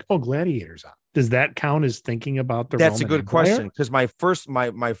through, I'm like, oh, Gladiator's on. Does that count as thinking about the That's Roman a good Empire? question. Because my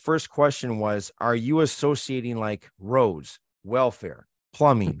first question was, are you associating like roads, welfare,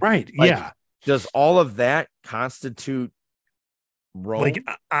 plumbing? Right. Like, yeah. Does all of that constitute Rome? Like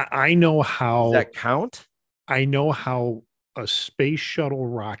I know how. Does that count? I know how a space shuttle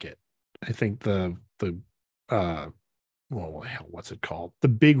rocket, I think what's it called? The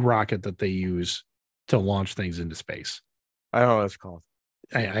big rocket that they use to launch things into space. I don't know what it's called.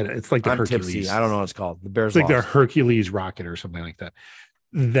 It's like the Hercules. Tipsy. I don't know what it's called. The Bears. It's like the Hercules rocket or something like that.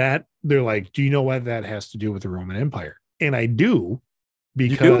 That they're like, do you know what that has to do with the Roman Empire? And I do,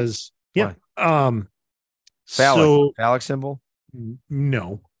 because yeah. Phallic. So phallic symbol?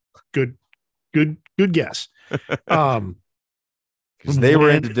 No. Good guess. Because they were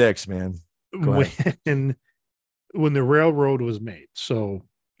into dicks, man. When the railroad was made. So,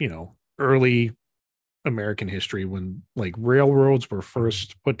 early American history, when like railroads were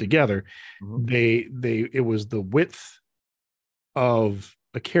first put together, it was the width of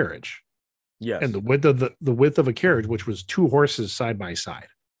a carriage. Yes. And the width of a carriage, which was two horses side by side,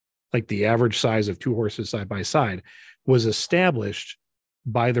 like the average size of two horses side by side, was established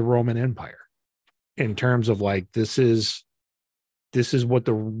by the Roman Empire in terms of like, this is this is what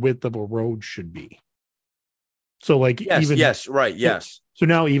the width of a road should be. So like Yes, right, yes. So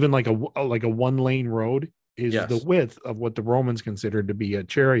now even like a 1-lane road is Yes. the width of what the Romans considered to be a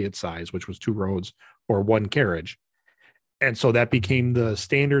chariot size, which was 2 roads or 1 carriage. And so that became the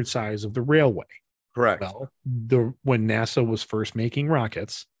standard size of the railway. Correct. Well, when NASA was first making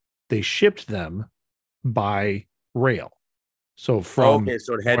rockets, they shipped them by rail. So so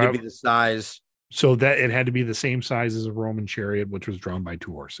it had to be the size. So that it had to be the same size as a Roman chariot, which was drawn by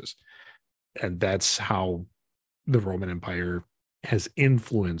 2 horses. And that's how the Roman Empire has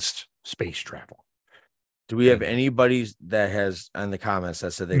influenced space travel. Do we have anybody that has in the comments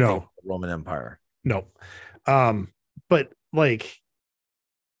that said they think the Roman Empire? No. But like,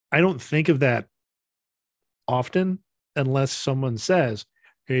 I don't think of that often unless someone says,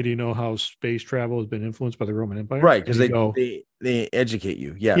 hey, do you know how space travel has been influenced by the Roman Empire? Right, because they educate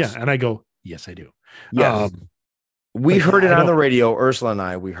you. Yes. Yeah, and I go, yes, I do. Yes. We heard it on the radio, Ursula and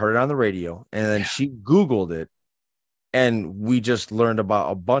I, we heard it on the radio, and then she Googled it, and we just learned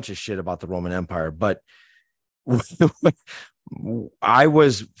about a bunch of shit about the Roman Empire. But I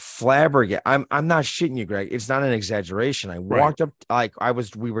was flabbergasted. I'm not shitting you, Greg. It's not an exaggeration. I walked up,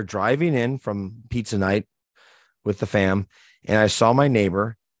 we were driving in from pizza night with the fam, and I saw my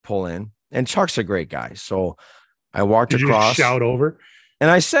neighbor pull in, and Chuck's a great guy. So I walked across. You shout over?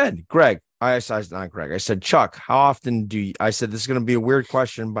 And I said, I said, Chuck, how often I said, this is going to be a weird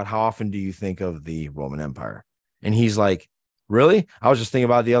question, but how often do you think of the Roman Empire? And he's like, really? I was just thinking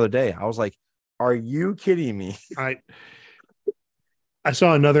about it the other day. I was like, are you kidding me? I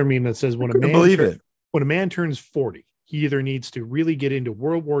saw another meme that says when a man turns 40, he either needs to really get into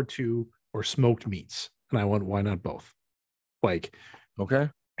World War II or smoked meats. And I went, why not both? Like,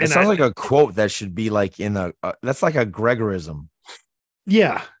 okay. It sounds like a quote that should be like that's like a Gregorism.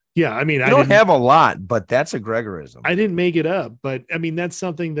 Yeah. Yeah. I mean, I don't have a lot, but that's a Gregorism. I didn't make it up, but I mean, that's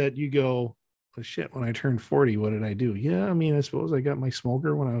something that you go, oh, shit, when I turned 40, what did I do? Yeah. I mean, I suppose I got my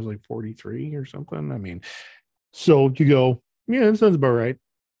smoker when I was like 43 or something. I mean, so you go, yeah, that sounds about right.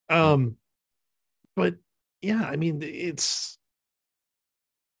 But yeah, I mean,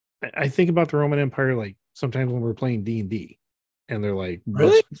 I think about the Roman Empire, like sometimes when we're playing D&D and they're like,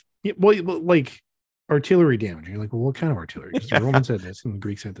 really? Yeah, well, like artillery damage. You're like, well, what kind of artillery? Because the Romans said this and the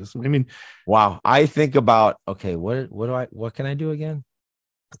Greeks said this. I mean, wow. I think about, okay, what can I do again?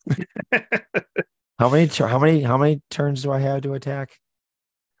 How many turns do I have to attack?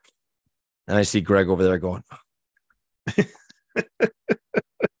 And I see Greg over there going,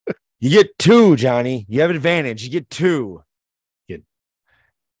 you get 2, Johnny. You have advantage. You get 2.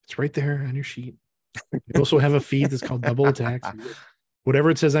 It's right there on your sheet. You also have a feed that's called double attacks. Whatever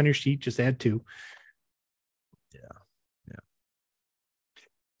it says on your sheet, just add 2. Yeah.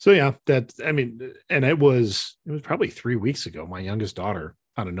 So yeah, and it was probably 3 weeks ago. My youngest daughter,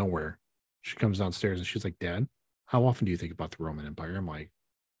 out of nowhere, she comes downstairs and she's like, Dad, how often do you think about the Roman Empire? I'm like,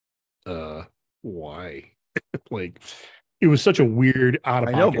 why? Like, it was such a weird out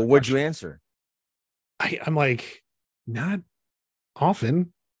of pocket. I know, but what'd you answer? I'm like, not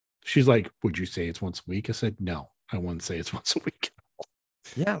often. She's like, would you say it's once a week? I said, no, I wouldn't say it's once a week.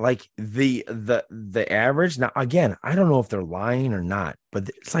 Yeah, like the average. Now, again, I don't know if they're lying or not, but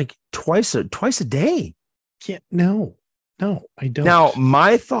it's like twice a day. Yeah, no, I don't. Now,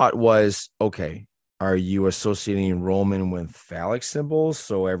 my thought was, okay, are you associating Roman with phallic symbols?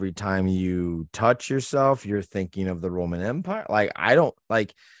 So every time you touch yourself, you're thinking of the Roman Empire? Like, I don't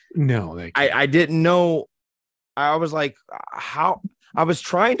like. No, I didn't know. I was like, how? I was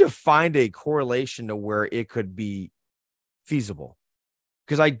trying to find a correlation to where it could be feasible,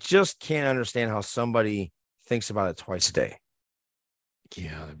 because I just can't understand how somebody thinks about it twice a day.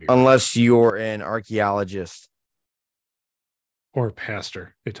 Yeah, unless you're an archaeologist or a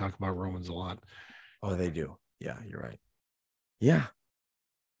pastor. They talk about Romans a lot. Oh, they do. Yeah, you're right. Yeah.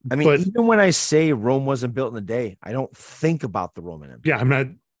 I mean, even when I say Rome wasn't built in a day, I don't think about the Roman Empire. Yeah, I'm not.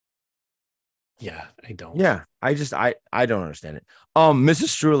 Yeah, I don't. Yeah, I don't understand it. Mrs.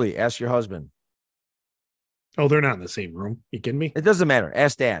 Struley, ask your husband. Oh, they're not in the same room. You kidding me? It doesn't matter.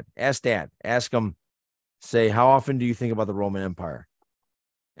 Ask Dad. Ask him. Say, how often do you think about the Roman Empire?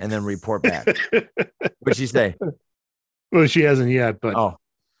 And then report back. What'd she say? Well, she hasn't yet, but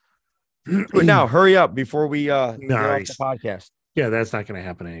now hurry up before we get off the podcast. Yeah, that's not going to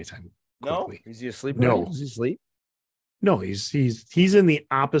happen anytime quickly. No, is he asleep? No, is he asleep? No, he's in the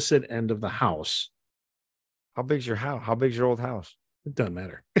opposite end of the house. How big's your house? How big's your old house? It doesn't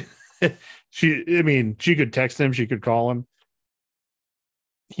matter. She could text him. She could call him.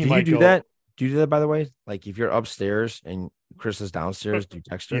 Do you do that? Do you do that, by the way? Like if you're upstairs and Chris is downstairs, do you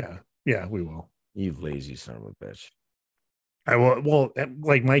text her? Yeah, we will. You lazy son of a bitch. I will. Well,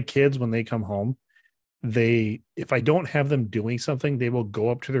 like my kids, when they come home, if I don't have them doing something, they will go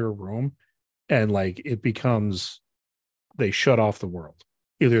up to their room and like it becomes they shut off the world.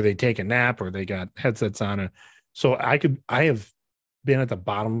 Either they take a nap or they got headsets on. And so I have been at the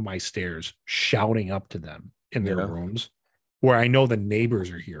bottom of my stairs shouting up to them in their rooms where I know the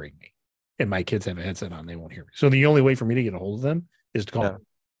neighbors are hearing me and my kids have a headset on. They won't hear me. So the only way for me to get a hold of them is to call them.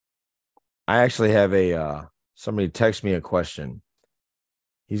 I actually have somebody text me a question.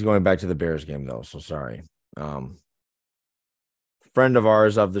 He's going back to the Bears game though. So sorry. Friend of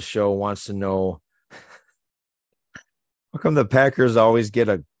ours of the show wants to know how come the Packers always get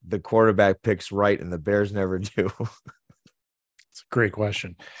the quarterback picks right and the Bears never do? It's a great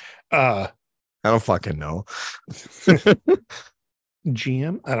question. I don't fucking know.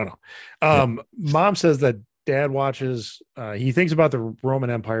 GM? I don't know. Mom says that dad watches, he thinks about the Roman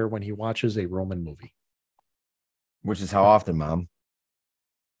Empire when he watches a Roman movie. Which is how often, Mom?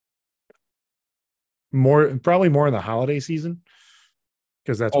 Probably more in the holiday season.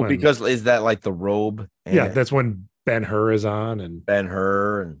 Because that's because is that like the robe? That's when Ben-Hur is on and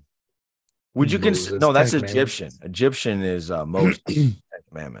Ben-Hur and would you consider? No, that's Egyptian. Egyptian is Moses. Ten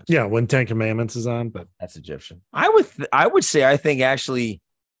Commandments. Yeah, when Ten Commandments is on, but that's Egyptian. I would say I think actually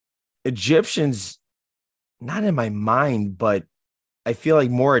Egyptians, not in my mind, but I feel like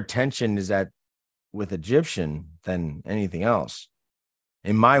more attention is with Egyptian than anything else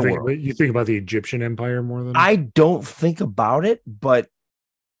in my world. You think about the Egyptian Empire more than I don't think about it, but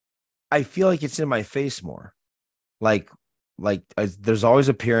I feel like it's in my face more. Like there's always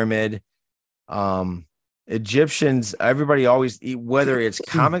a pyramid. Egyptians, everybody always, whether it's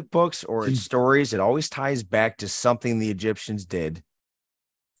comic books or it's stories, it always ties back to something the Egyptians did.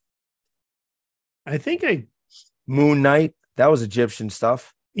 I think Moon Knight, that was Egyptian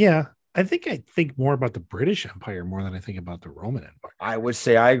stuff. Yeah. I think more about the British Empire more than I think about the Roman Empire. I would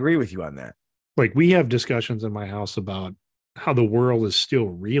say I agree with you on that. Like we have discussions in my house about how the world is still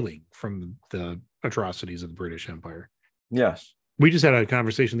reeling from the atrocities of the British Empire. Yes. We just had a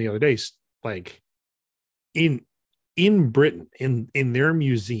conversation the other day, like in Britain, in their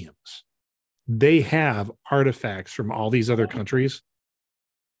museums, they have artifacts from all these other countries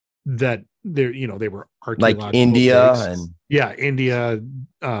that they were archaeological like India digs. India,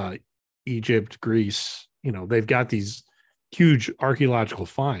 Egypt, Greece, they've got these huge archaeological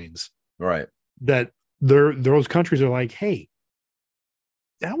finds. Right. That those countries are like, hey,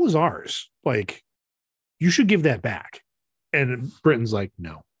 that was ours. Like, you should give that back. And Britain's like,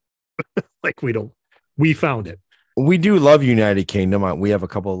 no. Like, we found it. We do love United Kingdom. We have a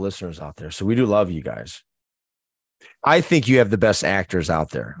couple of listeners out there, so we do love you guys. I think you have the best actors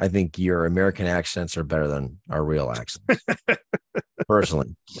out there. I think your American accents are better than our real accents,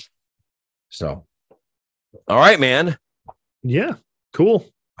 personally. So, all right, man. Yeah, cool.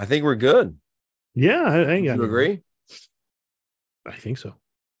 I think we're good. Yeah, I think you agree? I think so.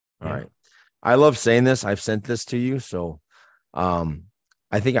 All right. I love saying this. I've sent this to you, so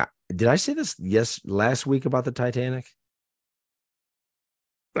I think did I say this last week about the Titanic?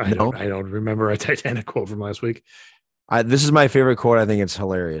 I don't remember a Titanic quote from last week. This is my favorite quote. I think it's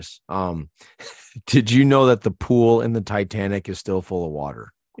hilarious. Did you know that the pool in the Titanic is still full of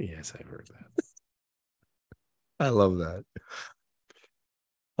water? Yes, I've heard that. I love that.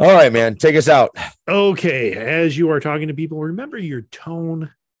 All right, man. Take us out. Okay. As you are talking to people, remember your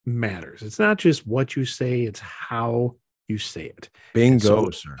tone matters. It's not just what you say, it's how you say it. Bingo,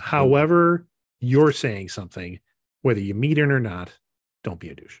 sir. However you're saying something, whether you mean it or not, don't be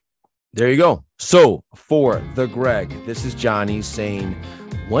a douche. There you go. So for the Greg, this is Johnny saying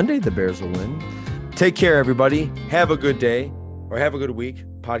one day the Bears will win. Take care, everybody. Have a good day or have a good week.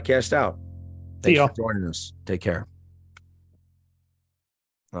 Podcast out. Thanks for joining us. Take care.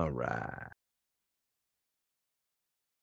 All right.